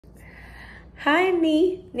Hi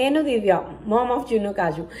Annie, Nenu Divya, mom of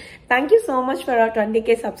JunnuKaju. Thank you so much for our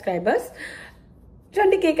 20k subscribers.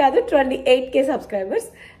 20k కాదు 28k subscribers.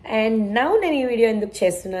 And now నేను ఈ video ఎందుకు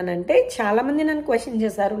చేస్తున్నానంటే చాలా మంది నన్ను క్వశ్చన్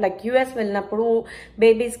చేశారు, లైక్ యూఎస్ వెళ్ళినప్పుడు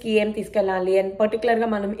బేబీస్కి ఏం తీసుకెళ్ళాలి అండ్ పర్టికులర్గా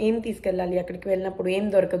మనం ఏం తీసుకెళ్ళాలి, అక్కడికి వెళ్ళినప్పుడు ఏం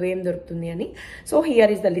దొరకదు ఏం దొరుకుతుంది అని. So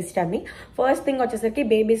here is the list అని. ఫస్ట్ థింగ్ వచ్చేసరికి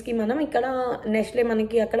బేబీస్కి మనం ఇక్కడ నెక్స్ట్లీ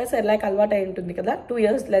మనకి అక్కడ సెర్లాక్ అలవాటు అయి ఉంటుంది కదా, 2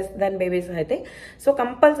 years లెస్ దాన్ బేబీస్ అయితే. సో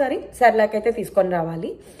కంపల్సరీ సెర్లాక్ అయితే తీసుకొని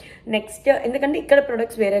రావాలి. నెక్స్ట్ ఎందుకంటే ఇక్కడ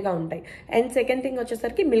ప్రొడక్ట్స్ వేరేగా ఉంటాయి. అండ్ సెకండ్ థింగ్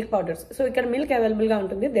వచ్చేసరికి మిల్క్ పౌడర్స్. సో ఇక్కడ మిల్క్ అవైలబుల్గా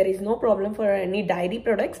ఉంటుంది, there is no problem for any dairy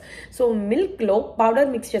products. So మిల్క్లో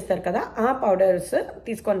powder mix చేస్తారు కదా, ఆ పౌడర్స్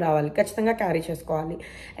తీసుకొని రావాలి, ఖచ్చితంగా క్యారీ చేసుకోవాలి.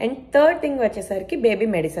 అండ్ థర్డ్ థింగ్ వచ్చేసరికి బేబీ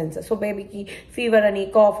మెడిసిన్స్. సో బేబీకి ఫీవర్ అని,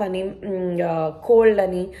 కాఫ్ అని, కోల్డ్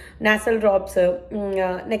అని, nasal drops,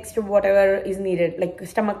 next what ever is needed, like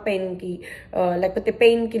stomach పెయిన్కి లేకపోతే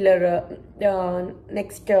pain killer,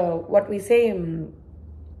 next what we say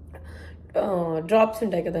drops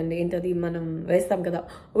ఉంటాయి కదండి, ఏంటది మనం వేస్తాం కదా,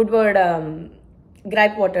 వుడ్వర్డ్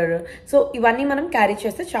గ్రైప్ వాటర్. సో ఇవన్నీ మనం క్యారీ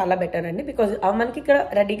చేస్తే చాలా బెటర్ అండి, బికాజ్ మనకి ఇక్కడ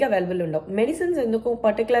రెడీగా అవైలబుల్ ఉండవు. మెడిసిన్స్ ఎందుకు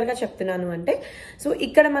పర్టికులర్గా చెప్తున్నాను అంటే, సో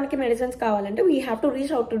ఇక్కడ మనకి మెడిసిన్స్ కావాలంటే we have to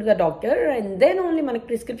reach out to the doctor and then only మనకి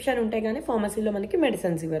ప్రిస్క్రిప్షన్ ఉంటాయి, కానీ ఫార్మసీలో మనకి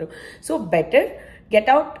మెడిసిన్స్ ఇవ్వరు. So better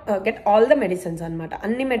get all the medicines అనమాట.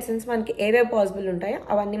 అన్ని మెడిసిన్స్ మనకి ఏవే పాసిబుల్ ఉంటాయో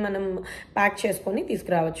అవన్నీ మనం ప్యాక్ చేసుకొని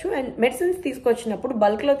తీసుకురావచ్చు. అండ్ మెడిసిన్స్ తీసుకొచ్చినప్పుడు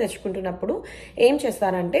బల్క్లో తెచ్చుకుంటున్నప్పుడు ఏం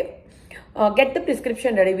చేస్తారంటే, get the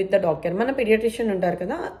prescription ready with the doctor. మన పీడియాట్రిషియన్ ఉంటారు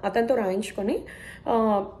కదా, అతనితో రాయించుకొని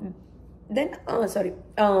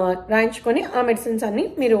రాయించుకొని ఆ మెడిసిన్స్ అన్ని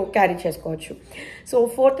మీరు క్యారీ చేసుకోవచ్చు. సో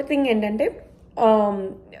ఫోర్త్ థింగ్ ఏంటంటే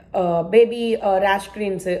బేబీ ర్యాష్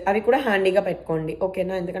క్రీమ్స్, అవి కూడా హ్యాండీగా పెట్టుకోండి,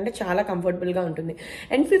 ఓకేనా, ఎందుకంటే చాలా కంఫర్టబుల్గా ఉంటుంది.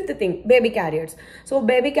 And fifth thing baby carriers. So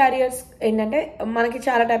baby carriers ఏంటంటే మనకి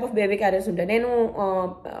చాలా టైప్ ఆఫ్ బేబీ క్యారియర్స్ ఉంటాయి. నేను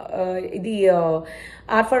ఇది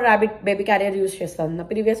are for rabbit baby carrier use చేస్తాను. నా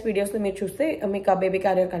ప్రీవియస్ వీడియోస్లో మీరు చూస్తే మీకు ఆ బేబీ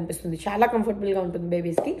క్యారియర్ కనిపిస్తుంది, చాలా కంఫర్టబుల్గా ఉంటుంది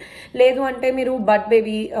బేబీస్కి. లేదు అంటే మీరు బడ్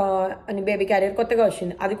బేబీ అని బేబీ క్యారియర్ కొత్తగా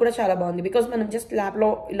వచ్చింది, అది కూడా చాలా బాగుంది, బికాస్ మనం జస్ట్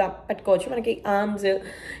ల్యాప్లో ఇలా పెట్టుకోవచ్చు, మనకి ఆర్మ్స్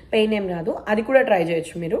పెయిన్ ఏం రాదు. అది కూడా ట్రై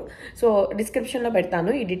చేయొచ్చు మీరు. సో డిస్క్రిప్షన్లో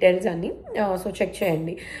పెడతాను ఈ డీటెయిల్స్ అన్ని, సో చెక్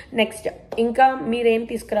చేయండి. నెక్స్ట్ ఇంకా మీరేం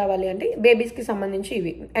తీసుకురావాలి అంటే బేబీస్కి సంబంధించి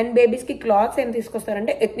ఇవి. అండ్ బేబీస్కి క్లాత్స్ ఏం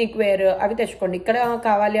తీసుకొస్తారంటే ఎథ్నిక్ వేర్ అవి తెచ్చుకోండి. ఇక్కడ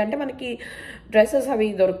కావాలి అంటే మనకి డ్రెస్సెస్ అవి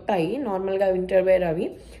దొరుకుతాయి నార్మల్గా, వింటర్ వేర్ అవి.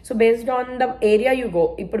 So based on the area you go,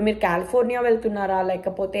 ఇప్పుడు మీరు కాలిఫోర్నియా వెళ్తున్నారా,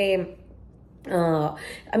 లేకపోతే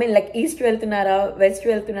ఐ మీన్ లైక్ ఈస్ట్ వెళ్తున్నారా, వెస్ట్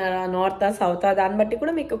వెళ్తున్నారా, నార్తా, సౌతా, దాన్ని బట్టి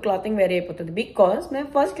కూడా మీకు క్లాతింగ్ వేరీ అయిపోతుంది. బికాస్ మేము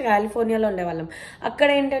ఫస్ట్ కాలిఫోర్నియాలో ఉండేవాళ్ళం. అక్కడ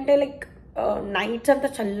ఏంటంటే లైక్ నైట్స్ అంతా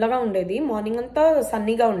చల్లగా ఉండేది, మార్నింగ్ అంతా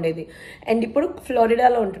సన్నీగా ఉండేది. అండ్ ఇప్పుడు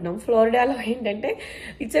ఫ్లోరిడాలో ఉంటున్నాం. ఫ్లోరిడాలో ఏంటంటే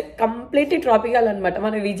ఇట్స్ ఎ కంప్లీట్లీ ట్రాపికల్ అనమాట.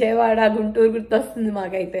 మన విజయవాడ, గుంటూరు గుర్తొస్తుంది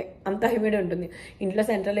మాకైతే, అంత హ్యూమిడ్ ఉంటుంది. ఇంట్లో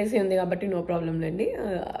సెంట్రల్ ఏసీ ఉంది కాబట్టి నో ప్రాబ్లం లేండి.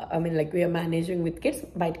 I mean like we are managing with kids,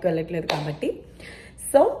 బయటకు వెళ్ళట్లేదు కాబట్టి.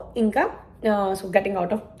 సో ఇంకా so getting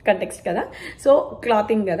out of context కదా, సో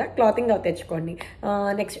క్లాతింగ్ కదా, క్లాతింగ్ అవి తెచ్చుకోండి.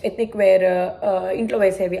 నెక్స్ట్ ఎథ్నిక్ వేర్, ఇంట్లో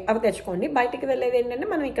వేసేవి అవి తెచ్చుకోండి. బయటికి వెళ్ళేది ఏంటంటే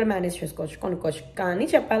మనం ఇక్కడ మేనేజ్ చేసుకోవచ్చు, కొనుక్కోవచ్చు. కానీ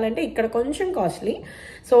చెప్పాలంటే ఇక్కడ కొంచెం కాస్ట్లీ,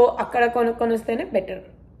 సో అక్కడ కొనుక్కొని వస్తేనే బెటర్,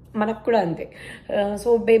 మనకు కూడా అంతే.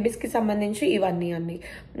 సో బేబీస్కి సంబంధించి ఇవన్నీ అన్నీ.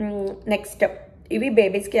 నెక్స్ట్ ఇవి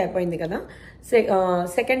బేబీస్కి అయిపోయింది కదా.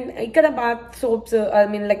 సెకండ్ ఇక్కడ bath soaps, I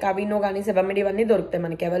mean like అవినో కానీ సెబమిడ్ ఇవన్నీ దొరుకుతాయి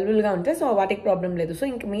మనకి, అవైలబుల్గా ఉంటాయి. సో వాటికి ప్రాబ్లం లేదు. సో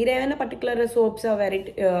ఇంక మీరేమైనా పర్టికులర్ సోప్స్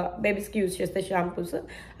వెరైటీ బేబీస్కి యూజ్ చేస్తే షాంపూస్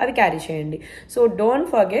అవి క్యారీ చేయండి. సో డోంట్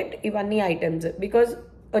ఫర్గెట్ ఇవన్నీ ఐటమ్స్, బికాజ్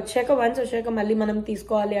వన్స్ వచ్చాక మళ్ళీ మనం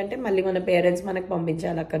తీసుకోవాలి అంటే మళ్ళీ మన పేరెంట్స్ మనకు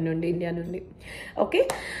పంపించాలి అక్కడ నుండి, ఇండియా నుండి. ఓకే,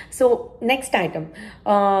 సో నెక్స్ట్ ఐటమ్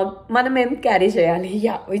మనం ఏం క్యారీ చేయాలి?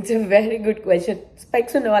 Yeah, it's a very good question.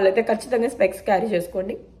 Specs ఉన్న వాళ్ళైతే ఖచ్చితంగా స్పెక్స్ క్యారీ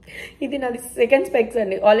చేసుకోండి. ఇది నాది సెకండ్ స్పెక్స్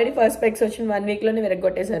అండి. ఆల్రెడీ ఫస్ట్ స్పెక్స్ వచ్చిన 1 weekలోనే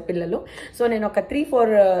విరగొట్టేశారు పిల్లలు. సో నేను ఒక 3-4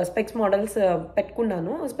 స్పెక్స్ మోడల్స్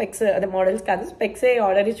పెట్టుకున్నాను. స్పెక్స్ అదే మోడల్స్ కాదు, స్పెక్సే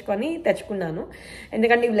ఆర్డర్ ఇచ్చుకొని తెచ్చుకున్నాను,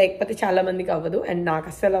 ఎందుకంటే ఇవి లేకపోతే చాలా మందికి అవ్వదు అండ్ నాకు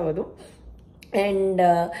అస్సలు అవ్వదు. అండ్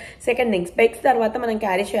సెకండ్ థింగ్, స్పెక్స్ తర్వాత మనం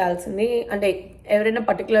క్యారీ చేయాల్సింది అంటే ఎవరైనా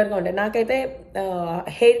పర్టికులర్గా ఉంటాయి. నాకైతే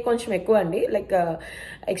హెయిర్ కొంచెం ఎక్కువ అండి, లైక్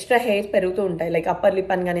ఎక్స్ట్రా హెయిర్ పెరుగుతూ ఉంటాయి, లైక్ అప్పర్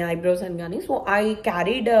లిప్ అని కానీ ఐబ్రోస్ అని కానీ. So I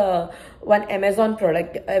carried 1 Amazon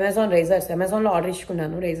product, Amazon razor's. అమెజాన్లో ఆర్డర్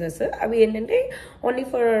ఇచ్చుకున్నాను రేజర్స్. అవి ఏంటంటే ఓన్లీ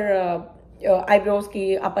ఫర్ ఐబ్రోస్కి,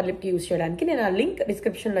 అప్పర్ లిప్కి యూజ్ చేయడానికి. నేను ఆ లింక్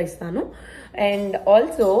డిస్క్రిప్షన్లో ఇస్తాను. అండ్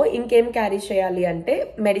ఆల్సో ఇంకేం క్యారీ చేయాలి అంటే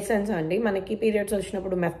మెడిసిన్స్ అండి. మనకి పీరియడ్స్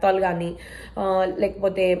వచ్చినప్పుడు మెఫ్తాల్ కానీ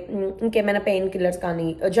లేకపోతే ఇంకేమైనా పెయిన్ కిల్లర్స్ కానీ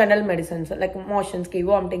general medicines like మోషన్స్కి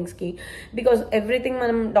వామిటింగ్స్కి, because everything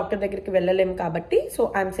మనం డాక్టర్ దగ్గరికి వెళ్ళలేము కాబట్టి so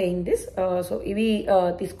I'm saying this. So ఇవి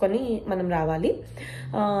తీసుకొని మనం రావాలి.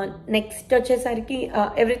 నెక్స్ట్ వచ్చేసరికి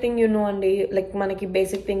ఎవ్రీథింగ్ యూ నో అండి, లైక్ మనకి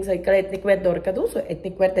బేసిక్ థింగ్స్ ఇక్కడ ఎథ్నిక్ వేర్ దొరకదు, సో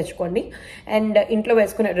ఎథ్నిక్ వేర్ తెచ్చుకోండి. అండ్ ఇంట్లో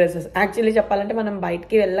వేసుకునే డ్రెస్సెస్, యాక్చువల్లీ చెప్పాలంటే మనం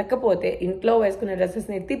బయటికి వెళ్ళకపోతే ఇంట్లో వేసుకునే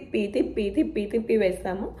డ్రెస్సెస్ని తిప్పి తిప్పి తిప్పి తిప్పి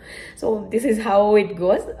వేస్తాము. So this is how it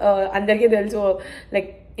goes. అందరికీ తెలుసు లైక్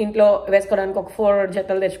ఇంట్లో వేసుకోవడానికి ఒక 4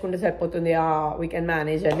 జతలు తెచ్చుకుంటే సరిపోతుంది, వీ కెన్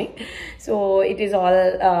మేనేజ్ అని. So it is all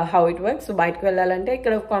how it works. So బయటకు వెళ్ళాలంటే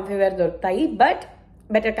ఇక్కడ కంఫీ వేర్ దొరుకుతాయి, బట్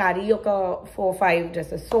బెటర్ క్యారీ ఒక 4-5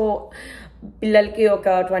 డ్రెస్సెస్. సో పిల్లలకి ఒక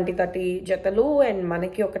 20-30 జతలు అండ్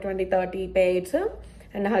మనకి ఒక 20-30 పెయిర్స్.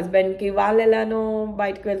 అండ్ హస్బెండ్కి వాళ్ళు ఎలానో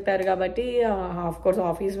బయటకు వెళ్తారు కాబట్టి ఆఫ్ కోర్స్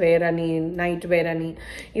ఆఫీస్ వేర్ అని నైట్ వేర్ అని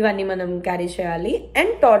ఇవన్నీ మనం క్యారీ చేయాలి.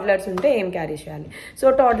 అండ్ టాడ్లర్స్ ఉంటే ఏం క్యారీ చేయాలి?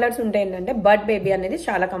 సో టాడ్లర్స్ ఉంటే ఏంటంటే బడ్ బేబీ అనేది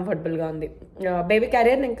చాలా కంఫర్టబుల్గా ఉంది. బేబీ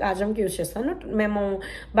క్యారియర్ నేను కాజంకి యూజ్ చేస్తాను. మేము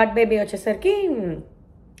బడ్ బేబీ వచ్చేసరికి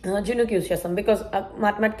జున్నుకి యూజ్ చేస్తాం, బికాస్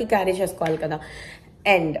మాటిమాటికి క్యారీ చేసుకోవాలి కదా.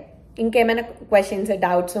 అండ్ ఇంకేమైనా క్వశ్చన్స్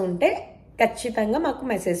డౌట్స్ ఉంటే ఖచ్చితంగా మాకు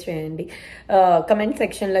మెసేజ్ చేయండి, కమెంట్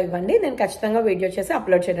సెక్షన్లో ఇవ్వండి. నేను ఖచ్చితంగా వీడియో చేసి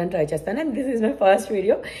అప్లోడ్ చేయడానికి ట్రై చేస్తాను. And this is my first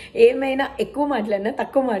video. ఏమైనా ఎక్కువ మాట్లాడినా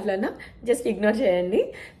తక్కువ మాట్లాడినా జస్ట్ ఇగ్నోర్ చేయండి.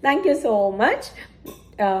 Thank you so much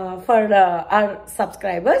for our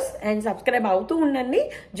subscribers. And subscribe అవుతూ ఉండండి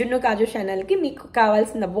JunnuKaju ఛానల్కి. మీకు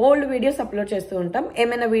కావాల్సిన ఓల్డ్ వీడియోస్ అప్లోడ్ చేస్తూ ఉంటాం.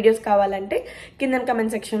 ఏమైనా వీడియోస్ కావాలంటే కింద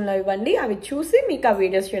కమెంట్ సెక్షన్లో ఇవ్వండి, అవి చూసి మీకు ఆ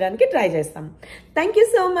వీడియోస్ చేయడానికి ట్రై చేస్తాం. Thank you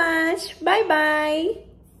so much. Bye bye.